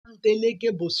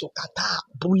mantelege bosokata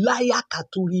bulaya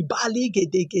katuribali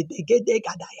gede gede gede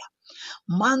gadaya.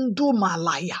 Mandu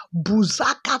malaya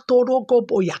buzaka toroko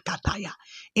boyakataya.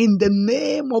 In the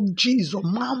name of Jesus,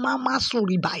 Mama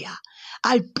Masuribaya.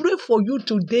 I pray for you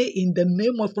today in the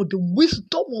name of for the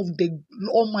wisdom of the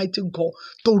Almighty God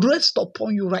to rest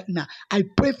upon you right now. I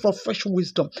pray for fresh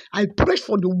wisdom. I pray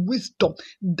for the wisdom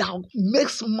that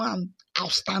makes man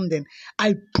outstanding.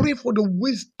 I pray for the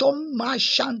wisdom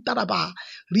Mashantaraba,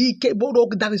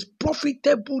 Rikeborok, that is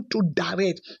profitable to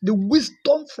direct. The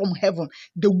wisdom from heaven,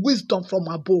 the wisdom from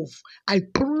above. I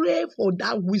pray for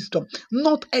that wisdom,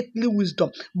 not earthly wisdom,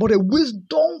 but a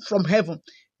wisdom from heaven.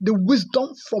 The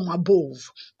wisdom from above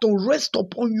to rest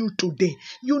upon you today.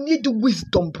 You need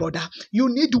wisdom, brother. You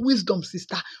need wisdom,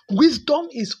 sister. Wisdom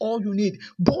is all you need.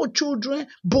 Both children,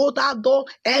 both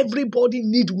adults, everybody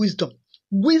need wisdom.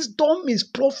 Wisdom is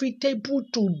profitable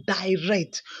to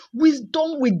direct.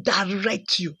 Wisdom will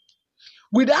direct you.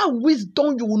 Without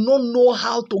wisdom, you will not know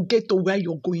how to get to where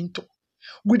you're going to.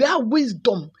 Without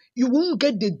wisdom, you won't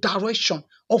get the direction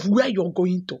of where you're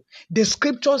going to. The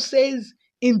scripture says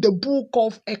in the book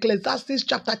of Ecclesiastes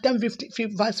chapter 10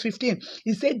 verse 15,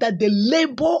 it said that the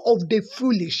labor of the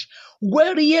foolish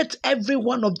wearieth every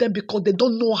one of them because they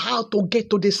don't know how to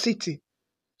get to the city.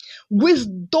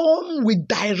 Wisdom will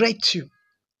direct you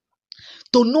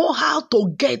to know how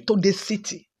to get to the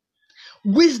city.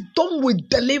 Wisdom will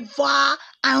deliver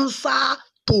answer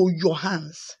to your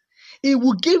hands. It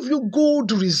will give you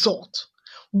good result.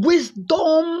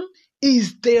 Wisdom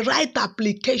is the right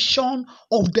application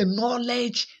of the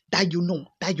knowledge that you know,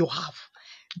 that you have.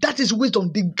 That is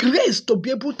wisdom, the grace to be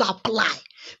able to apply,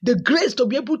 the grace to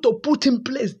be able to put in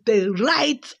place the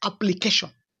right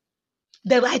application,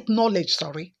 the right knowledge,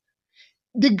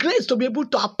 the grace to be able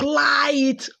to apply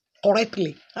it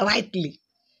correctly, rightly,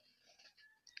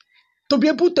 to be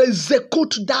able to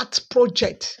execute that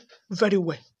project very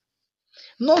well.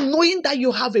 Not knowing that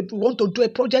you want to do a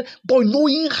project, but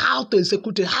knowing how to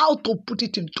execute it, how to put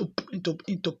it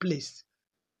into place,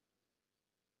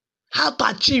 how to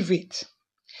achieve it.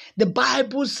 The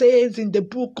Bible says in the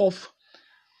book of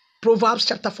Proverbs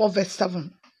chapter 4 verse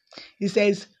 7, it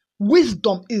says,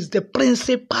 wisdom is the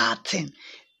principal thing.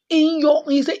 In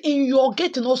your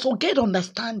getting also get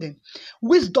understanding.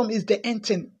 Wisdom is the end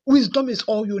thing. Wisdom is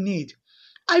all you need.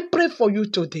 I pray for you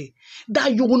today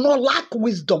that you will not lack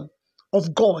wisdom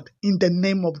of God in the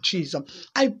name of Jesus.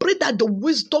 I pray that the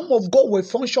wisdom of God will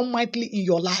function mightily in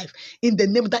your life in the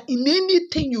name that in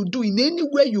anything you do, in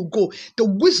anywhere you go, the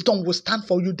wisdom will stand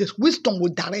for you. The wisdom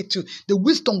will direct you. The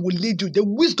wisdom will lead you. The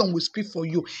wisdom will speak for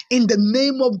you in the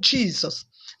name of Jesus.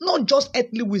 Not just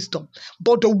earthly wisdom,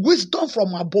 but the wisdom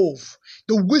from above,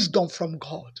 the wisdom from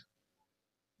God,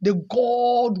 the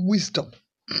God wisdom.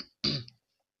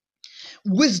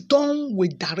 Wisdom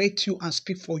will direct you and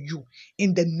speak for you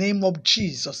in the name of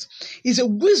Jesus. It's a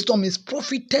wisdom is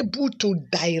profitable to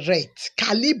direct.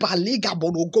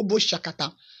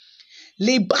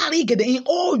 In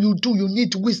all you do, you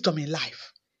need wisdom in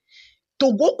life. To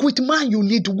walk with man, you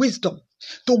need wisdom.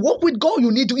 To walk with God,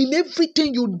 you need, in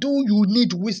everything you do, you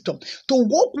need wisdom. To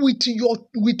walk with your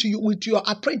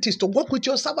apprentice, to walk with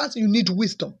your servants, you need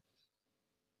wisdom.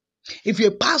 If you're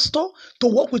a pastor, to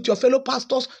work with your fellow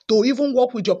pastors, to even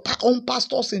work with your own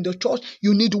pastors in the church,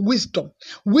 you need wisdom.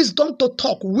 Wisdom to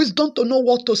talk, wisdom to know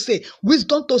what to say,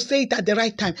 wisdom to say it at the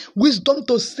right time, wisdom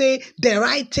to say the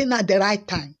right thing at the right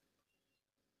time.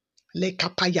 A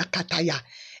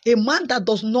man that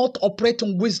does not operate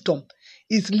in wisdom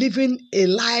is living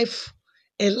an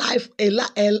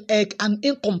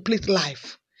incomplete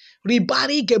life. Wisdom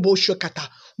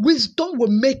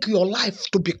will make your life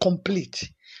to be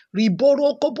complete. The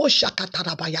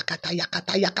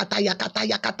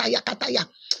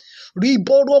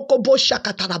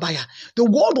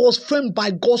world was framed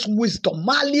by God's wisdom.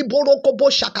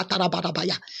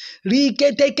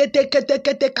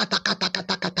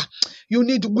 You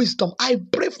need wisdom. I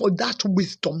pray for that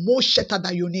wisdom, more shatter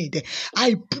that you need.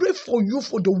 I pray for you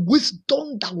for the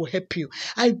wisdom that will help you.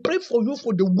 I pray for you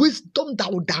for the wisdom that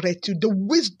will direct you, the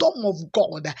wisdom of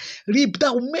God that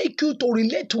will make you to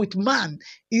relate with man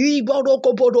in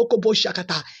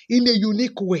a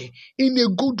unique way, in a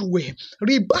good way.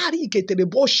 The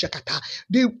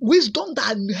wisdom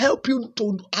that will help you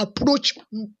to approach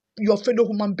your fellow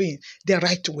human being the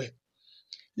right way.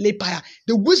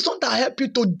 The wisdom that will help you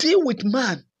to deal with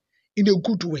man in a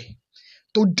good way.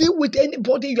 To deal with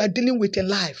anybody you are dealing with in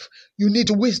life, you need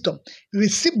wisdom.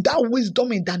 Receive that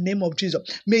wisdom in the name of Jesus.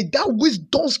 May that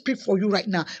wisdom speak for you right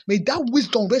now. May that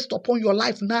wisdom rest upon your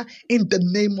life now in the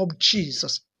name of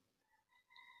Jesus.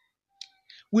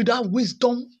 Without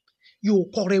wisdom, You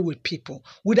quarrel with people.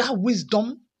 Without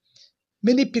wisdom,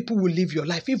 many people will live your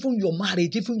life, even your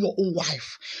marriage, even your own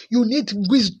wife. You need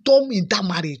wisdom in that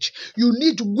marriage. You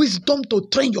need wisdom to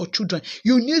train your children.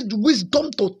 You need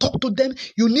wisdom to talk to them.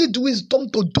 You need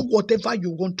wisdom to do whatever you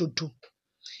want to do.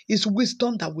 It's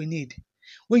wisdom that we need.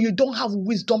 When you don't have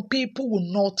wisdom, people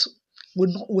will not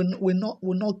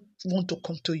want to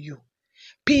come to you.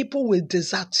 People will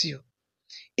desert you.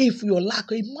 If you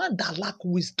lack, a man that lack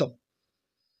wisdom,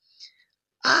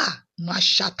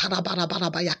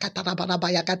 mashatarabarabaya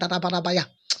katarabarabaya katarabarabaya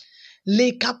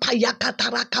lekapaya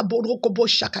kataraka borokobo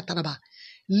shakataraba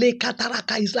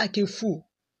lekataraka is like a fool.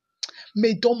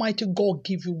 May the Almighty God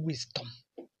give you wisdom.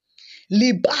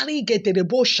 Libari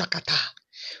geterebo shakata.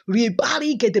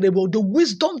 Ribari geterebo, the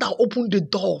wisdom that opened the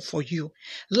door for you.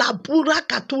 Labura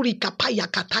katuri kapaya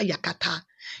kataya kata.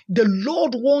 The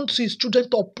Lord wants his children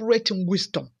to operate in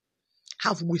wisdom.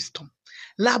 Have wisdom.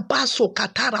 Labaso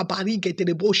katara bari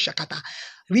geterebo shakata.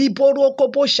 Riboro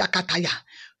kobo shakataya.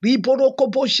 Riboro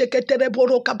kobo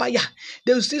sheketereboro kabaya.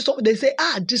 They see something, they say,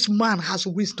 this man has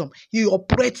wisdom. He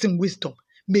operates in wisdom.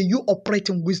 May you operate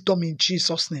in wisdom in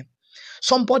Jesus' name.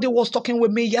 Somebody was talking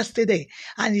with me yesterday,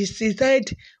 and he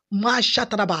said,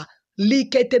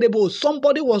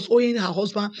 somebody was owing her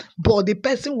husband, but the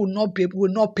person will not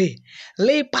pay.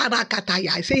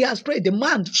 I say he has prayed. The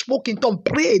man spoke in tongues,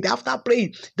 prayed. After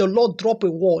praying, the Lord dropped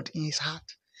a word in his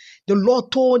heart. The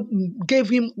Lord gave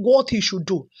him what he should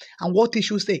do and what he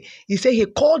should say. He said he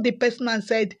called the person and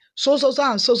said, so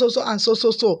and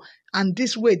so, and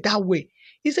this way, that way.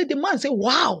 He said, the man said,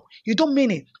 wow, you don't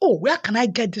mean it. Oh, where can I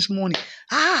get this money?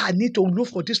 I need to look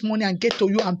for this money and get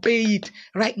to you and pay it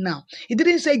right now. He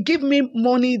didn't say, give me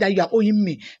money that you are owing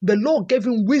me. The Lord gave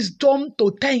him wisdom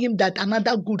to tell him that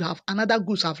another goods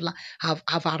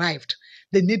have arrived.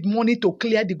 They need money to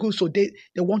clear the goods, so they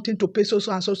want him to pay so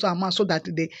amount so that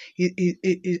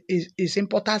his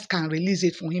importers can release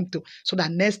it for him so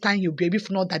that next time he'll be able, if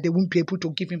not, that they won't be able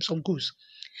to give him some goods.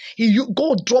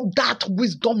 God dropped that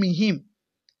wisdom in him.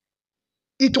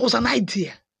 It was an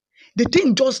idea. The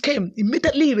thing just came.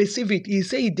 Immediately he received it. He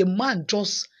said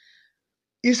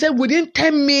within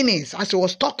 10 minutes, as he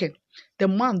was talking, the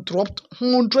man dropped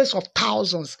hundreds of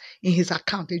thousands in his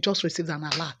account. He just received an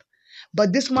alert.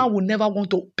 But this man would never want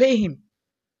to pay him.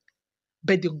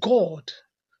 But the God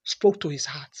spoke to his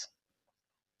heart.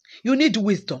 You need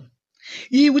wisdom.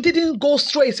 He didn't go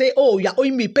straight say, oh, you're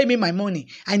owing me, pay me my money.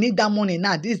 I need that money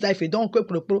now. This is if you don't quick,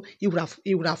 he would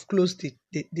have closed the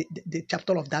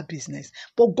chapter of that business.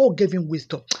 But God gave him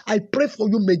wisdom. I pray for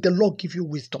you, may the Lord give you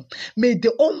wisdom. May the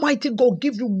Almighty God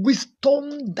give you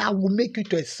wisdom that will make you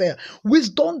to excel.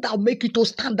 Wisdom that will make you to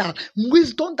stand out.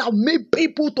 Wisdom that will make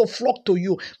people to flock to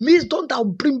you. Wisdom that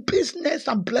will bring business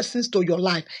and blessings to your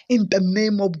life. In the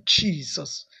name of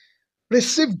Jesus.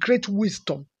 Receive great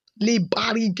wisdom.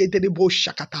 Libari geterebo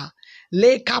shakata.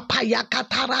 Leka paya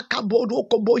katara kaboro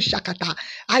kobo shakata.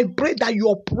 I pray that you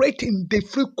operate in the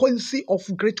frequency of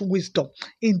great wisdom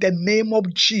in the name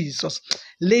of Jesus.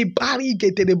 Libari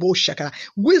geterebo shakata.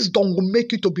 Wisdom will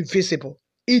make you to be visible.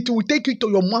 It will take you to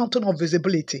your mountain of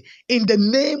visibility in the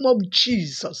name of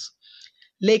Jesus.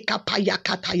 Leka paya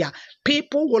kataya.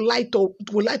 People would like to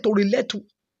relate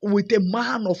with a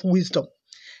man of wisdom.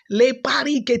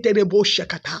 Lepari keterebo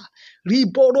shakata.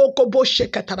 Riboro kobo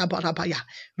shekatarabarabaya.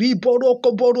 Riboro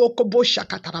koboro kobo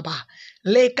shakataraba.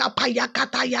 Leka paya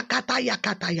kataya kataya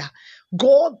kataya.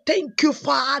 God, thank you,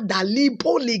 Father.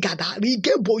 Libo ligada.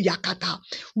 Rigebo yakata.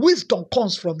 Wisdom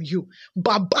comes from you.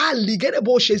 Baba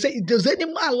ligerebo she say, does any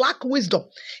man lack wisdom?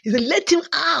 He said, let him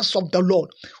ask of the Lord,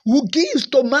 who gives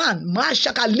to man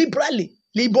mashaka liberally.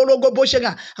 Liboro gobo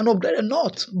shega and upbraid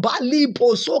not. Bali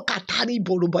boso katari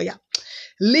borubaya.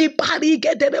 May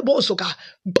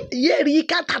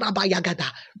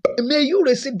you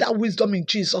receive that wisdom in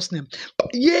Jesus' name.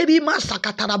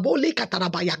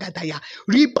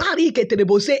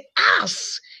 Say,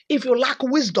 ask if you lack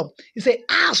wisdom. He say,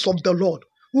 ask of the Lord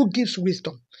who gives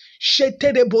wisdom. He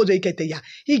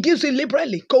gives it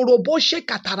liberally.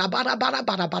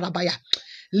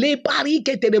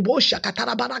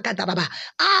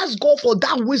 Ask God for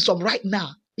that wisdom right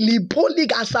now.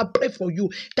 As I pray for you,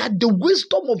 that the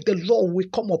wisdom of the Lord will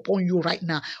come upon you right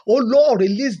now. Oh Lord,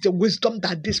 release the wisdom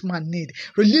that this man need.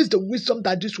 Release the wisdom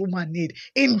that this woman need.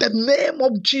 In the name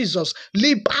of Jesus.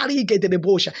 The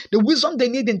wisdom they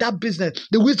need in that business.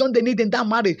 The wisdom they need in that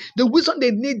marriage. The wisdom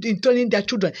they need in training their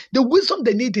children. The wisdom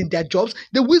they need in their jobs.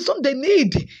 The wisdom they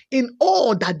need in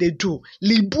all that they do.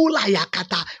 Even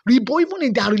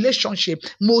in their relationship.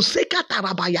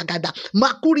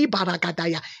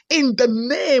 In the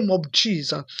name of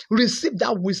Jesus, receive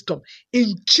that wisdom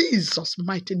in Jesus'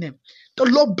 mighty name. The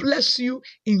Lord bless you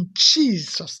in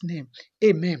Jesus' name.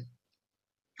 Amen.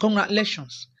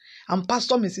 Congratulations. I'm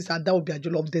Pastor Mrs. Adaobi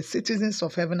Ajolo of the Citizens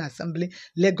of Heaven Assembly,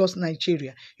 Lagos,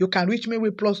 Nigeria. You can reach me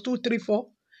with +234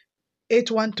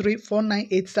 813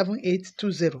 498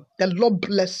 7820. The Lord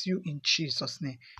bless you in Jesus' name.